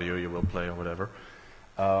the audio you will play or whatever.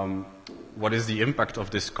 What is the impact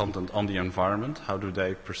of this content on the environment? How do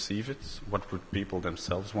they perceive it? What would people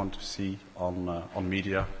themselves want to see on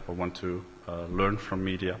media, or want to learn from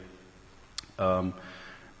media? And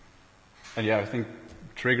I think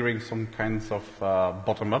triggering some kinds of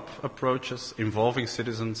bottom-up approaches involving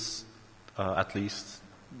citizens, at least,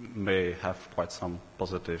 may have quite some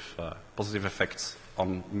positive effects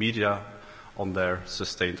on media, on their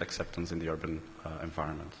sustained acceptance in the urban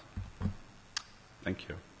environment. Thank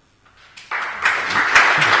you.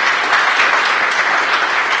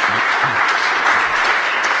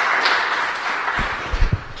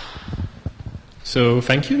 So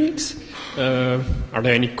thank you, Niels. Are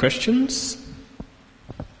there any questions?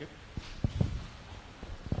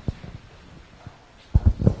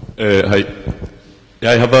 Hi.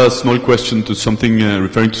 I have a small question to something,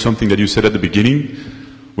 referring to something that you said at the beginning,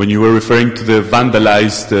 when you were referring to the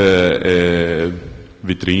vandalized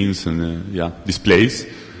vitrines and displays.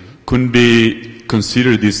 Couldn't be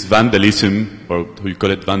consider this vandalism, or how you call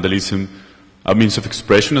it, vandalism, a means of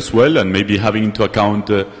expression as well, and maybe having into account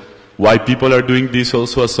why people are doing this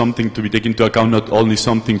also as something to be taken into account, not only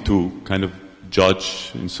something to kind of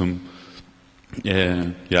judge in some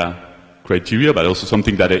criteria, but also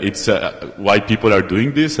something that it's why people are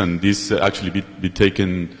doing this, and this actually be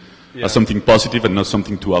taken as something positive and not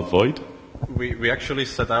something to avoid. We actually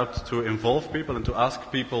set out to involve people and to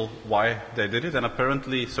ask people why they did it, and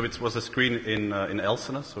apparently, so it was a screen in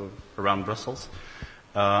Elsene, so around Brussels,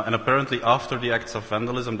 and apparently after the acts of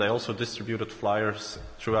vandalism, they also distributed flyers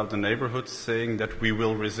throughout the neighborhood saying that we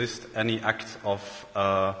will resist any act of,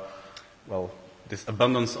 this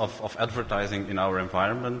abundance of advertising in our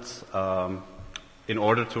environment, in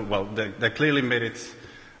order to, they clearly made it,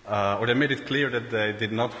 or they made it clear that they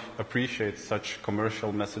did not appreciate such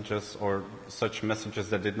commercial messages or such messages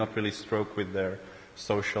that did not really stroke with their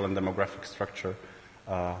social and demographic structure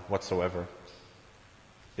whatsoever.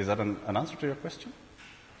 Is that an answer to your question?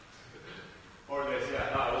 Or less,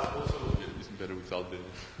 I was also better without the...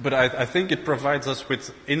 But I think it provides us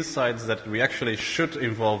with insights that we actually should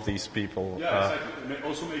involve these people. Yeah, exactly.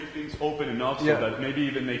 Also make things open enough so that maybe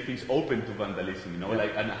even make things open to vandalism, you know,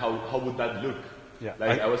 like, and how would that look? Yeah.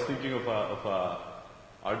 Like I was thinking of a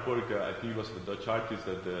artwork, I think it was a Dutch artist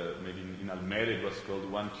that maybe in Almere, it was called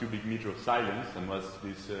 1 cubic meter of silence, and was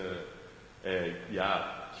this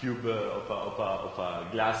cube of a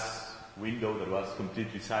glass window that was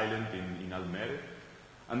completely silent in Almere.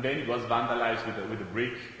 And then it was vandalized with a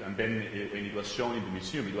brick, and then when it was shown in the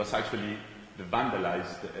museum, it was actually the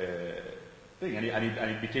vandalized thing, and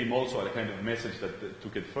it became also a kind of message that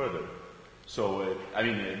took it further. So,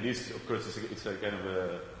 this, of course, it's a kind of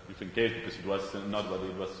a different case because it was not what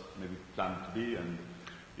it was maybe planned to be, and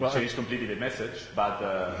it changed completely the message,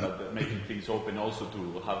 but making things open also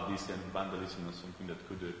to have this kind of vandalism as something that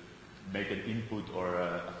could make an input or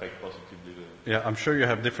affect positively the... Yeah, I'm sure you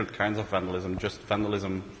have different kinds of vandalism. Just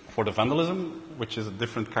vandalism for the vandalism, which is a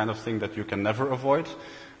different kind of thing that you can never avoid.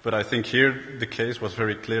 But I think here the case was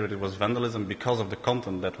very clear that it was vandalism because of the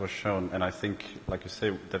content that was shown. And I think, like you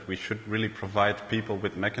say, that we should really provide people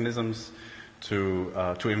with mechanisms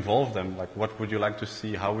to involve them. Like, what would you like to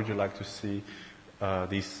see? How would you like to see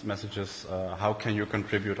these messages? How can you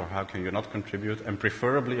contribute or how can you not contribute? And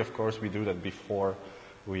preferably, of course, we do that before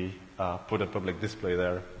we put a public display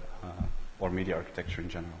there or media architecture in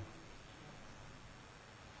general.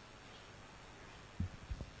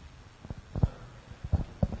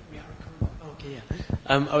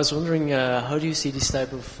 I was wondering, how do you see this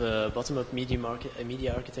type of bottom-up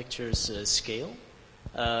media architectures scale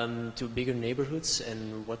to bigger neighborhoods,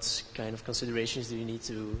 and what kind of considerations do you need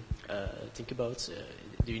to think about?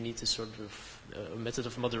 Do you need to sort of a method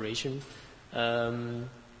of moderation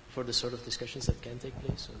for the sort of discussions that can take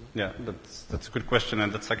place? Or not? Yeah, that's a good question,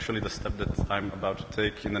 and that's actually the step that I'm about to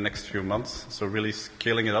take in the next few months. So really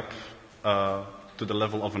scaling it up to the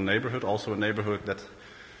level of a neighborhood, also a neighborhood that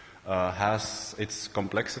has its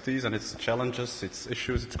complexities and its challenges, its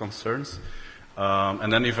issues, its concerns,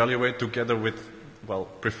 and then evaluate together with, well,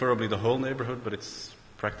 preferably the whole neighborhood, but it's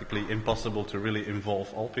practically impossible to really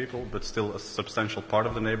involve all people, but still a substantial part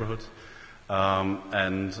of the neighborhood,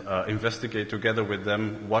 and investigate together with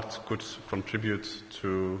them what could contribute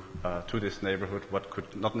to this neighborhood, what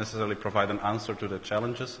could not necessarily provide an answer to the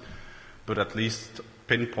challenges, but at least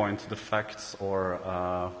pinpoint the facts or,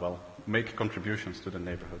 make contributions to the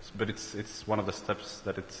neighborhoods. But it's one of the steps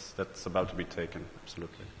that's about to be taken,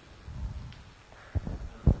 absolutely.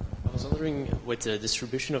 I was wondering, with the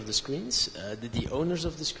distribution of the screens, did the owners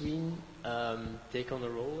of the screen take on a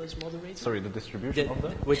role as moderator? Sorry, the distribution of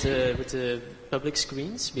that? With the public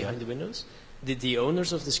screens behind the windows, did the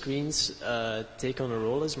owners of the screens take on a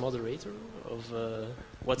role as moderator of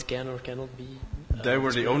what can or cannot be? They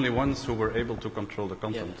were the only ones who were able to control the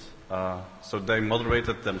content. Yeah. So they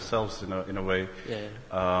moderated themselves in a way. Yeah.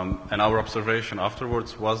 And our observation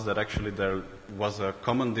afterwards was that actually there was a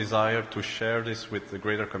common desire to share this with the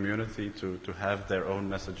greater community, to have their own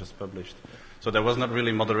messages published. So there was not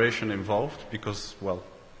really moderation involved because, well,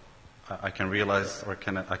 I can realize or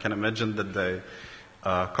I can imagine that they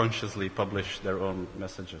consciously publish their own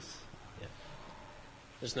messages. Yeah.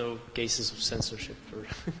 There's no cases of censorship? Or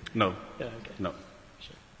No. Yeah, okay. No.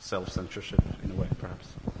 Sure. Self-censorship in a way, perhaps.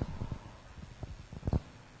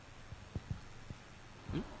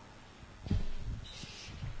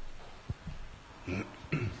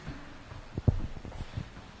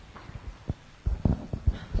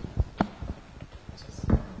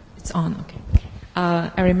 It's on, okay.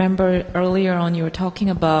 I remember earlier on you were talking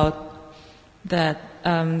about that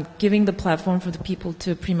giving the platform for the people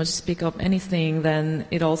to pretty much speak up anything, then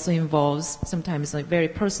it also involves sometimes like very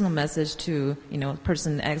personal message to,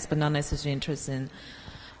 person X, but not necessarily interested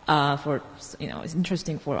it's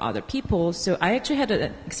interesting for other people. So I actually had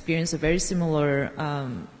an experience, a very similar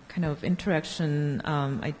kind of interaction.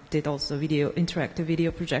 I did also interactive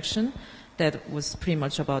video projection that was pretty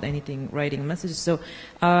much about anything, writing messages. So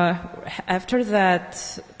after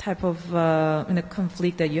that type of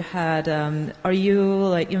conflict that you had, are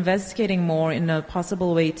you investigating more in a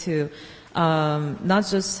possible way to not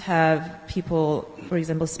just have people, for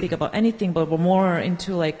example, speak about anything, but more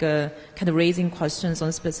into a kind of raising questions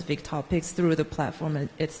on specific topics through the platform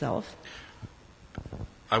itself?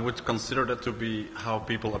 I would consider that to be how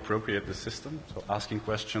people appropriate the system, so asking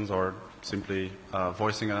questions or simply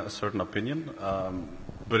voicing a certain opinion.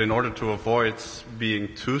 But in order to avoid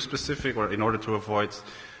being too specific, or in order to avoid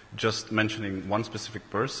just mentioning one specific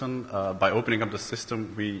person, by opening up the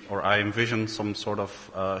system, I envision some sort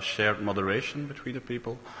of shared moderation between the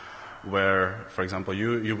people, where, for example,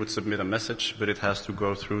 you would submit a message, but it has to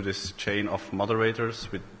go through this chain of moderators,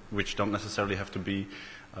 which don't necessarily have to be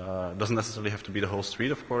doesn't necessarily have to be the whole street,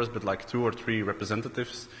 of course, but like 2 or 3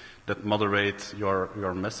 representatives that moderate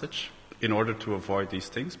your message in order to avoid these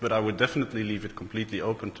things. But I would definitely leave it completely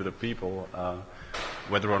open to the people,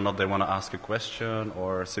 whether or not they want to ask a question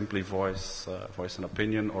or simply voice an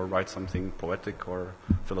opinion or write something poetic or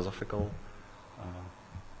philosophical.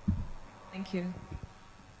 Thank you.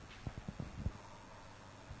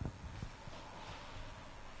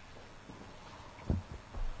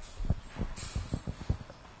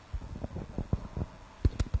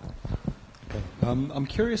 I'm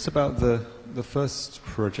curious about the the first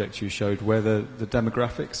project you showed, where the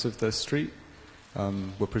demographics of the street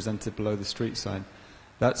were presented below the street sign,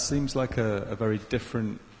 that seems like a very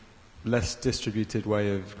different, less distributed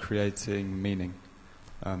way of creating meaning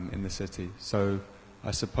in the city. So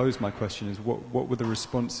I suppose my question is, what were the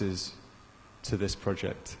responses to this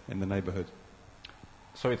project in the neighborhood?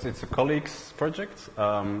 So it's a colleague's project,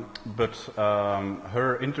 but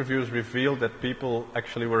her interviews revealed that people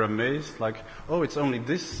actually were amazed, like, oh, it's only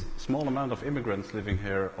this small amount of immigrants living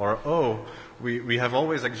here, or, oh, we have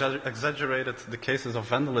always exaggerated the cases of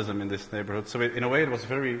vandalism in this neighborhood. So in a way it was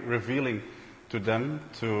very revealing to them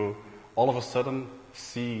to all of a sudden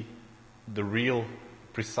see the real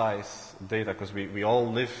precise data, because we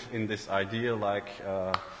all live in this idea like,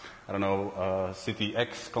 city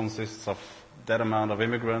X consists of that amount of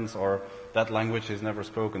immigrants, or that language is never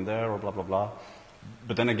spoken there, or blah, blah, blah.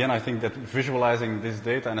 But then again, I think that visualizing this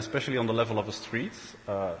data, and especially on the level of a street,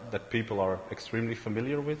 that people are extremely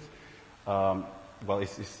familiar with,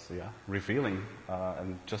 is revealing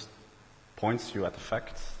and just points you at the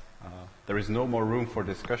facts. There is no more room for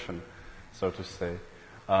discussion, so to say.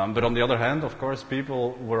 But on the other hand, of course,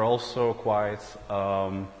 people were also quite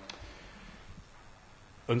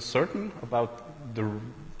uncertain about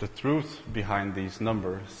the truth behind these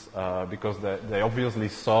numbers, because they obviously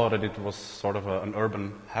saw that it was sort of an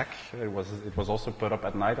urban hack. It was also put up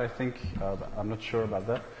at night, I think. I'm not sure about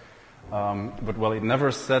that. But it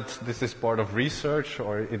never said this is part of research,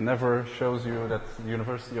 or it never shows you that the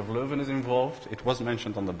University of Leuven is involved. It was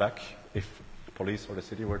mentioned on the back if the police or the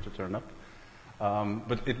city were to turn up.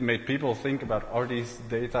 But it made people think about, are these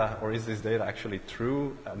data, or is this data actually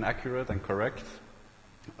true and accurate and correct?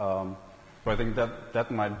 So I think that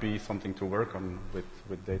might be something to work on with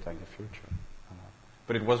data in the future.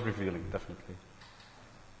 But it was revealing, definitely.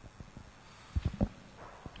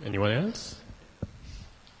 Anyone else?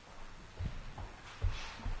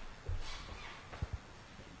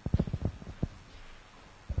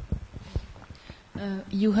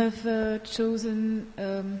 You have chosen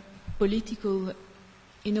political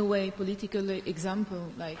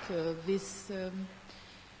example, like this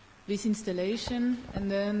installation, and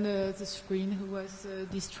then the screen who was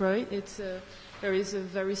destroyed. There is a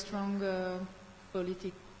very strong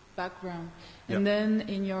politic background, and then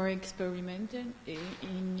in your experimentation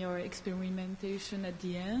at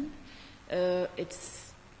the end, there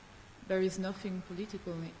is nothing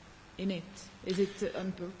political in it. Is it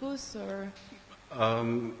on purpose, or?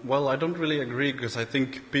 I don't really agree, because I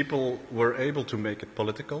think people were able to make it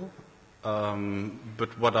political.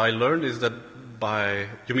 But what I learned is that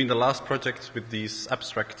you mean the last project with these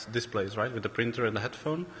abstract displays, right? With the printer and the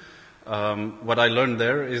headphone? What I learned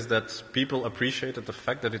there is that people appreciated the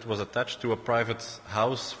fact that it was attached to a private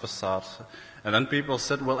house facade. And then people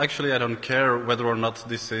said, well, actually, I don't care whether or not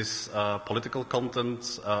this is political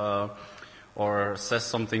content, or says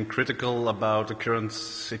something critical about the current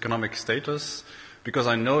economic status, because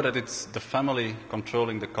I know that it's the family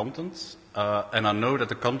controlling the content, and I know that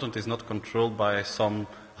the content is not controlled by some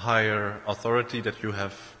higher authority that you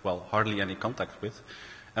have, hardly any contact with.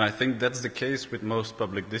 And I think that's the case with most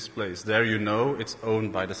public displays. There you know it's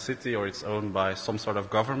owned by the city, or it's owned by some sort of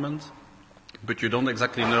government, but you don't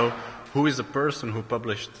exactly know who is the person who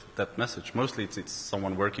published that message. Mostly it's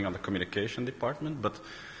someone working on the communication department, but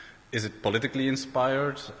is it politically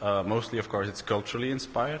inspired? Mostly, of course, it's culturally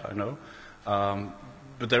inspired, I know.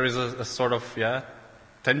 But there is a sort of,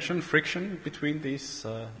 tension, friction between these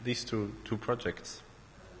two projects.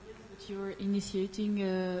 But you're initiating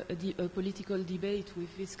a political debate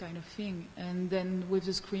with this kind of thing, and then with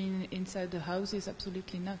the screen inside the house is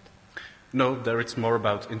absolutely not. No, there it's more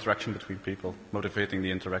about interaction between people, motivating the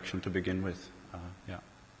interaction to begin with.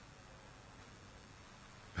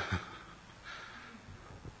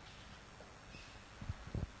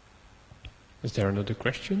 Is there another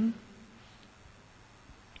question?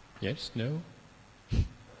 Yes? No?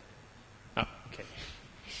 Okay.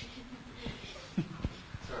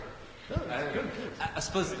 I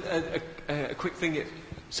suppose a quick thing.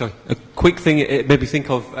 It made me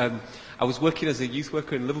think of. I was working as a youth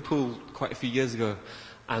worker in Liverpool quite a few years ago,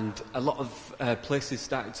 and a lot of places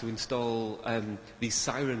started to install these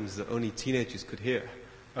sirens that only teenagers could hear,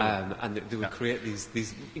 and they would create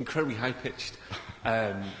these incredibly high-pitched,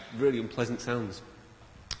 really unpleasant sounds.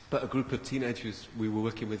 But a group of teenagers we were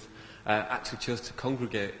working with actually chose to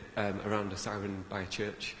congregate around a siren by a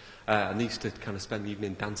church, and they used to kind of spend the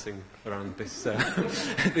evening dancing around this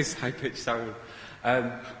this high-pitched siren.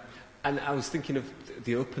 And I was thinking of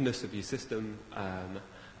the openness of your system,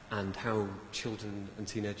 and how children and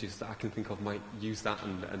teenagers that I can think of might use that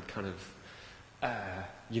and kind of,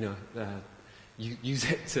 use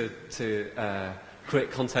it to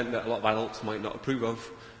create content that a lot of adults might not approve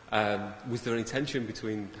of. Was there any tension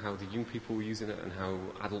between how the young people were using it and how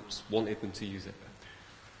adults wanted them to use it?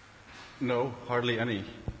 No, hardly any,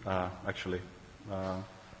 actually.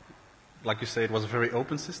 Like you say, it was a very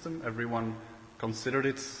open system. Everyone considered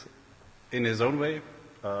it in his own way.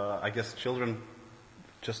 I guess children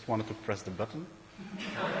just wanted to press the button.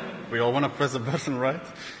 We all want to press the button, right?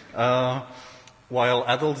 While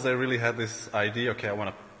adults, they really had this idea, okay, I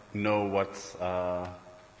want to know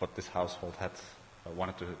what this household had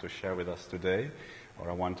wanted to share with us today, or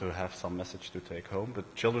I want to have some message to take home.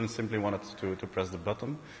 But children simply wanted to press the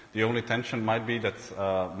button. The only tension might be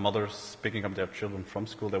that mothers picking up their children from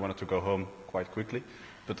school, they wanted to go home quite quickly.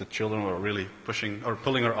 But the children were really pushing or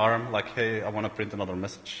pulling her arm, like, hey, I want to print another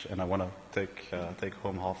message, and I want to take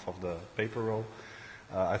home half of the paper roll.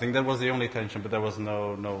 I think that was the only tension, but there was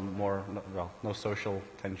no social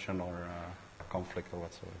tension or conflict or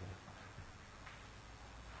whatsoever.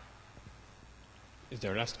 Is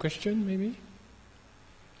there a last question, maybe?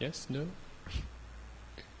 Yes? No?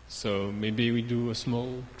 So maybe we do a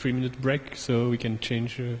small 3-minute break so we can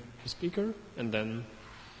change the speaker, and then...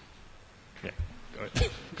 Yeah, go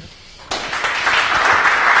ahead.